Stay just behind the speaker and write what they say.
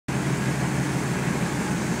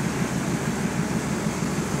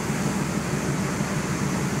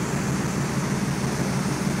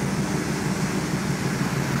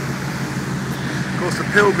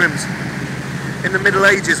pilgrims in the Middle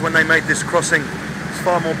Ages, when they made this crossing, was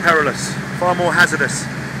far more perilous, far more hazardous.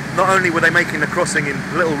 Not only were they making the crossing in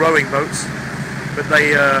little rowing boats, but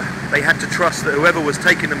they had to trust that whoever was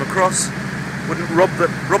taking them across wouldn't rob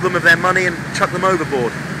them of their money and chuck them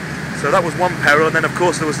overboard. So that was one peril. And then of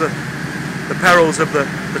course there was the perils of the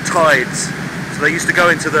tides. So they used to go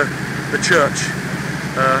into the church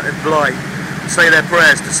at Bly, say their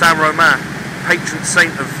prayers to Saint Romain, patron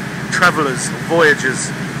saint of travellers, voyagers.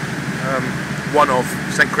 One of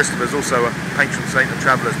St. Christopher's also a patron saint of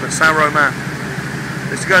travellers, but Saint Romain.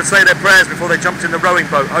 They used to go and say their prayers before they jumped in the rowing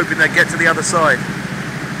boat, hoping they'd get to the other side.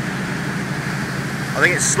 I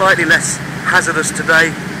think it's slightly less hazardous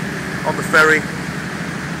today on the ferry.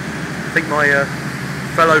 I think my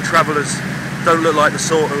fellow travellers don't look like the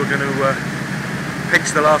sort who are going to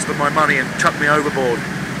pinch the last of my money and chuck me overboard.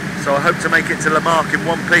 So I hope to make it to La Marque in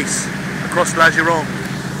one piece, across La Gironde.